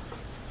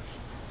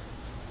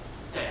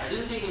 Okay, I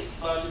didn't think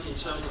about it in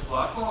terms of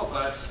vacuum,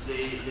 but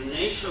the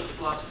nature of the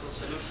classical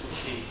solution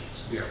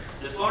changes. Yeah.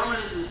 The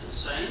formalism is the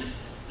same.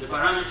 The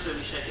parameter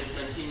which I can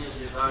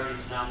continuously vary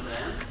is lambda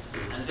n,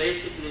 and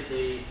basically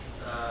the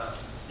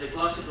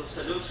classical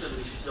solution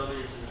which is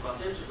dominant in the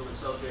path integral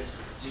itself gets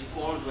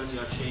deformed when you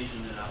are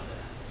changing the lambda n.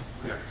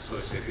 Yeah, so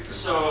it's a different.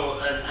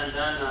 So and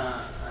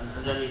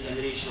then you can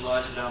reach a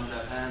large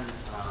lambda n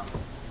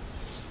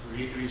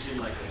regime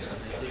like this.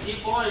 The key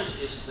point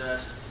is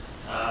that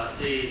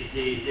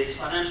the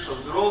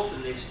exponential growth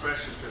in the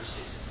expression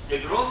persists. The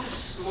growth is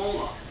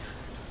smaller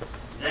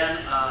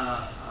than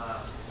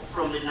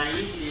from the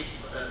naively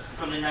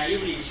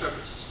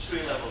interpreted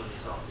tree-level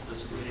result.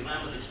 Because if we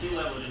remember, the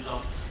tree-level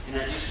result, in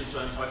addition to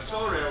n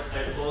factorial,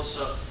 had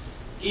also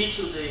e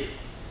to the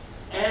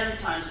n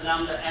times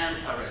lambda n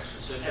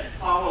corrections. So it had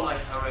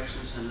power-like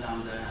corrections in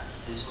lambda n.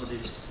 This was the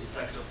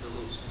effect of the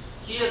loops.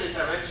 Here, the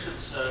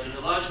corrections in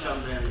the large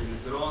lambda n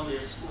limit grow only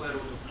a square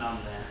root of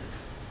lambda n.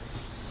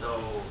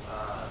 So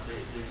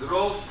the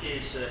growth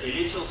is a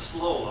little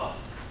slower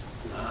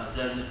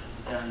than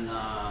in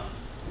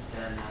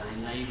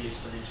naively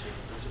exponential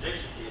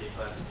projection theory,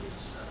 but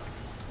it's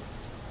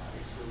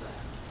still there.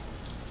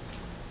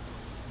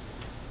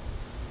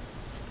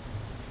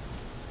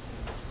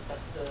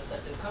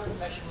 Does the current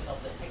measurement of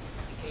the Higgs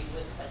decay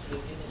width actually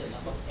limit the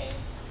number of n?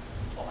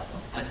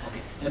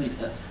 Okay, that means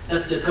that.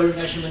 Does the current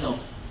measurement of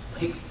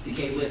Higgs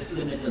decay width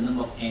limit the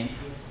number of n?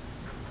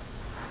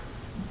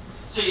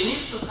 So you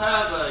need to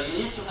have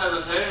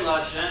a very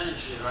large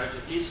energy, right,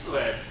 of p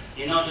squared,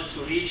 in order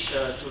to reach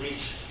the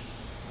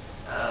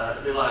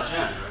large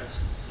n, right?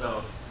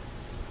 So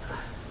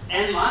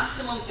n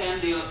maximum can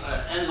be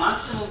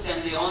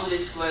only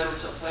square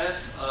root of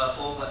s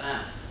over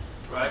n,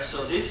 right?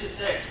 So these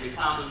effects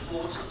become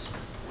important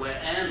where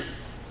n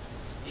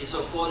is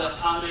of order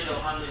 100 or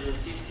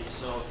 150.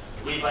 So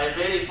we by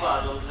very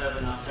far don't have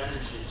enough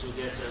energy to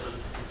get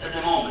at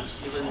the moment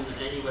even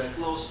anywhere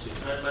close to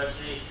it, right? But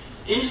the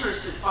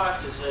interesting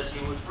fact is that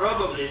you would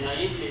probably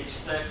naively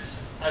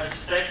have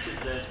expected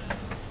that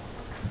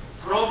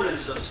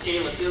problems of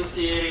scalar field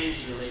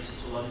theories related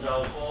to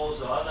Landau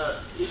poles or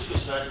other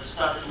issues that would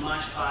start at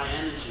much higher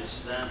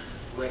energies than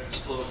where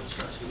explosions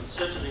start. You would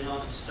certainly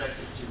not expect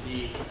it to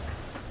be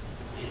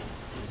in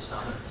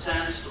some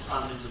tens to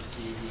hundreds of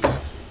TeV.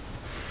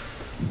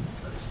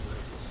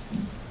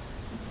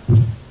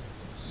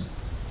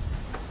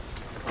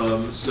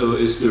 So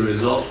is the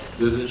result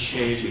doesn't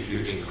change if you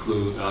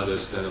include other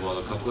standard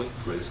model coupling,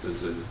 for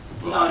instance?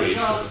 No, the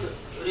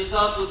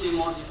result would be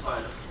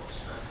modified, of course.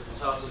 Right? The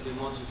result would be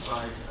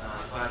modified,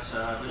 but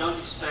we don't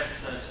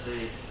expect that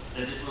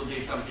it will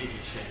be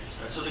completely changed.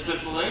 Right? So the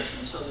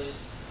calculations of this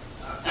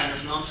kind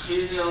of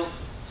non-trivial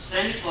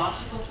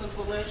semi-classical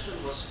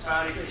calculation was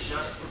carried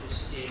just for the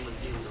scale of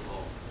field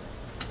alone,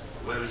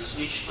 where we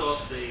switched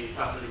off the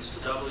couplings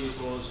to W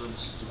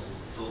bosons to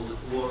all the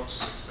quarks,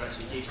 right?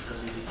 So Higgs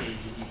doesn't decay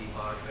into dB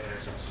bar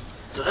pairs.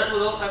 So that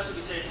will all have to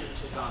be taken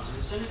into account. In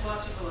the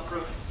semi-classical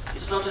approach,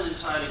 it's not an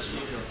entirely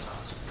trivial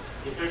task.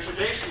 In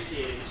perturbation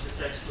theory, these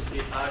effects could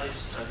be added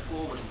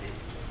straightforwardly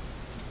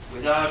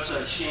without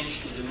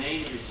change to the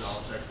main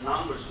result, that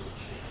numbers will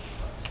change.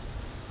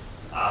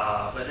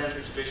 But then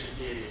perturbation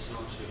theory is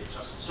not really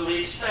trustable. So we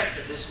expect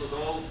that this would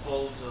all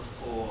hold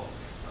for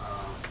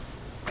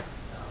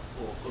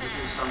the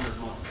full standard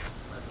model.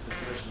 Right? The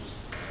question is,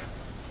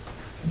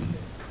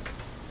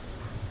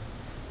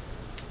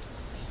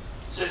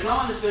 so if no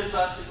one is going to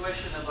ask the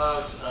question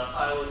about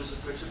high orders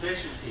of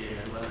perturbation theory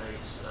and whether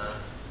it's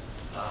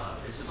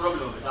is the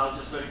problem of it. I'll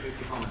just very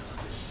quickly comment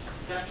on this.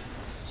 Okay?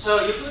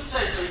 So you could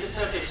say,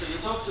 okay, so you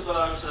talked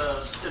about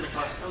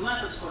semi-classical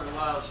methods for a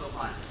while, so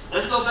fine.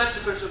 Let's go back to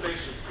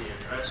perturbation theory,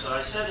 right? So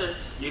I said that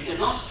you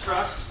cannot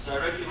trust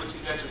directly what you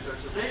get in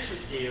perturbation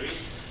theory,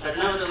 but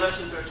nevertheless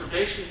in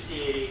perturbation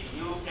theory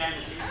you can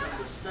at least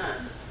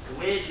understand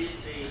where did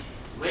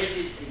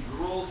the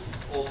growth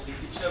of the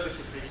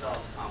perturbative result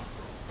come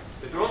from.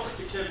 The growth of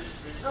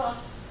perturbative result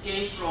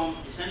came from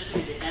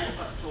essentially the n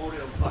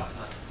factorial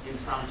factor in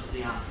front of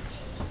the amplitude.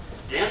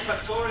 The n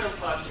factorial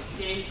factor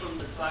came from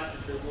the fact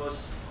that there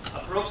was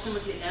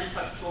approximately n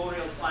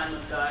factorial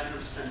Feynman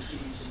diagrams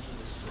contributing to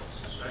this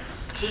process,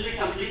 right? Should we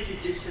completely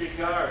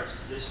disregard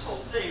this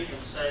whole thing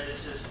and say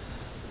this is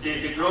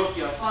the growth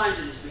you are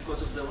finding is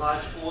because of the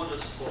large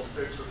orders of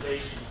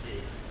perturbation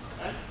theory,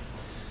 okay?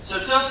 So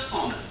first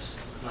comment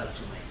I'd like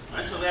to make,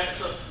 right?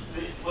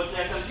 What we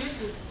are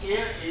confusing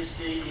here is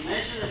the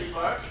imaginary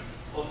part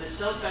of the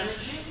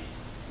self-energy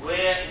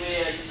where we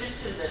are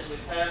insisting that we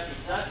have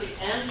exactly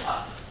n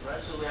paths,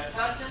 right? So we are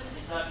cutting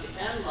exactly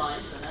n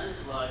lines, and n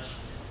is large,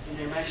 in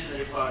the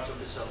imaginary part of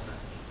the self-energy.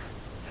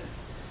 Okay?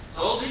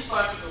 So all these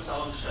particles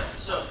are on shell.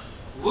 So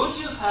would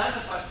you have a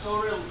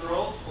factorial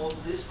growth of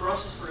this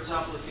process, for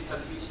example, if you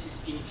computed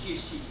it in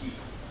QCD?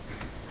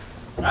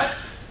 Right?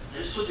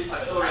 There should be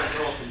factorial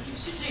growth in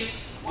QCD.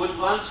 Would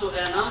 1 to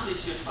n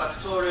amplitude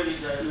factorially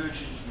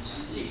diverge in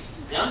QCD?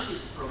 The answer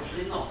is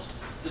probably not.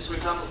 Because, for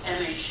example,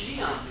 MHD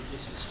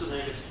amplitudes, it's too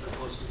negative for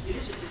positive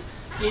unicities,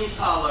 in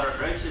color,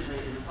 right, in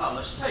the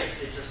color space,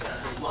 they just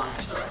have the one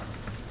term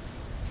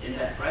in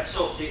that, right?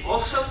 So the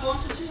off-shell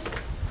quantity,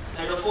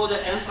 and of all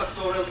the n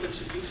factorial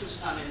contributions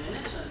coming in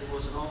it, and there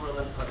was an overall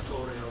n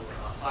factorial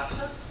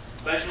factor.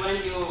 But when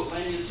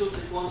you took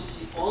the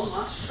quantity on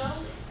mass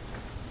shell,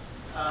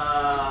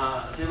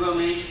 there were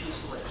major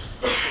cancellations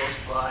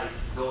caused by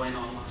going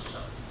on mass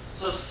shell.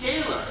 So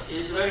scalar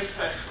is very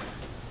special.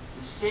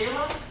 The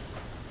scalar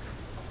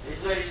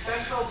is very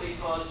special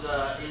because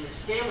in the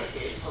scalar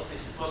case, so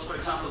if it was, for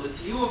example, the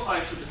pure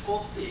 5 to the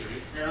 4th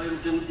theory, there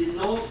would be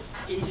no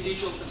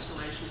individual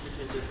constellations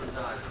between different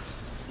diagrams.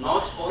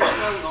 Not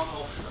on-shell, not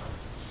off-shell.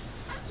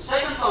 The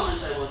second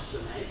comment I wanted to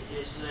make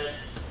is that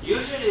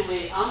usually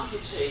we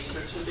amputate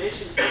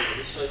perturbation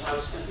theory. So if I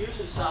was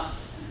computing some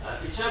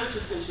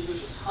perturbative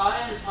contributions,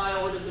 higher and higher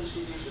order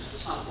contributions to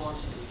some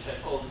quantity, which I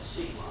call the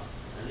sigma,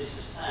 and this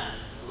is n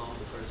along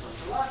the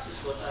horizontal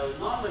axis, what I would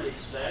normally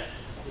expect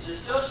is that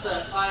first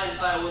higher and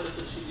higher order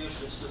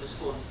contributions to this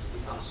quantity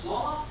become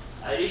smaller,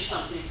 I reach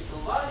some critical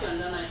value, and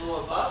then I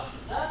go above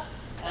that,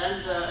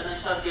 and I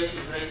start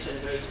getting greater and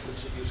greater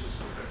contributions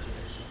from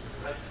perturbation.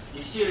 Right?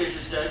 The series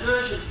is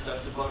divergent, you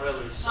have to Borel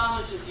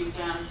summit if you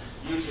can,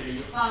 usually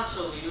you can't,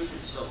 so we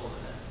usually stop over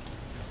there.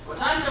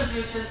 What I'm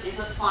computing is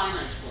a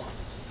finite quantity.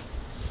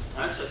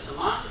 Right? So it's a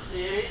massive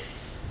theory,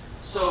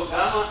 so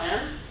gamma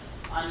n,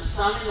 I'm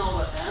summing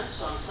over n,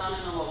 so I'm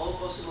summing over all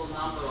possible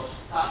number of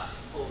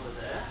cuts over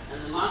there,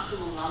 and the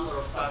maximum number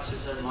of cuts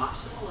is n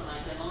maximal, and I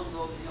cannot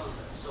go beyond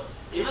that. So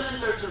even in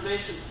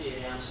perturbation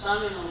theory, I'm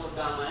summing over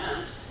gamma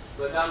n's,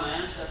 where gamma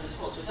n's have this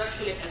fault. So it's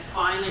actually a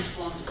finite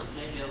quantity,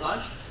 maybe a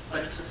large,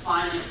 but it's a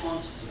finite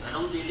quantity. I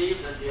don't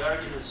believe that the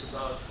arguments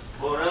about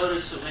Borel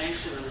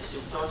resummation and the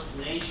symptotic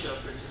nature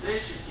of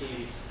perturbation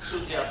theory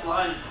should be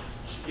applied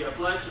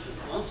to the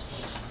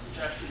quantities, which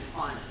are actually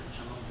finite, which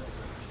are not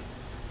divergent.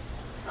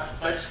 Right?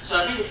 But, so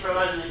I think it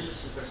provides an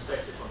interesting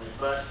perspective on it.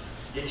 But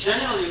in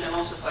general, you can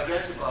also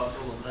forget about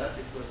all of that,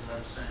 because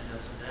I'm saying that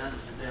at the end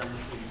of the day, I'm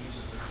making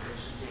use of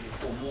perturbation theory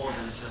for more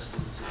than just the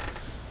material.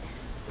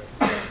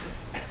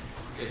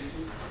 Okay.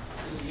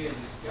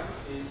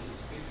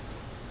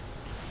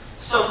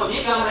 So for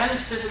me, gamma n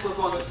is physical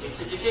quantity.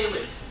 It's a decay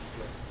wave.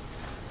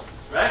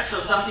 Right?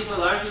 So some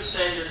people argue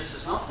saying that this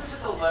is not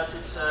physical, but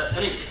it's, I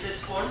mean, if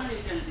this formula,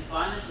 you can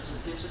define it as a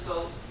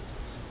physical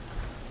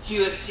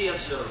QFT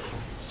observable.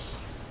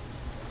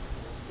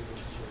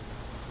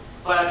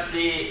 But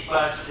the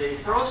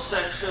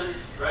cross-section,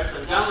 right,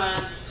 when gamma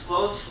n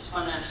explodes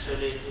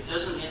exponentially, it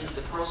doesn't mean that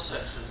the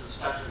cross-sections and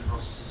scattering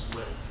processes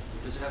will,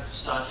 because you have to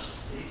start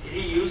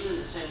reusing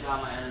the same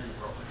gamma n in the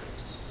proper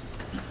cases.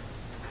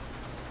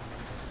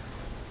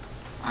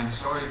 I'm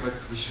sorry, but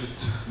we should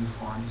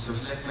move on. So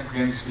let's thank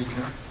the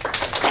speaker.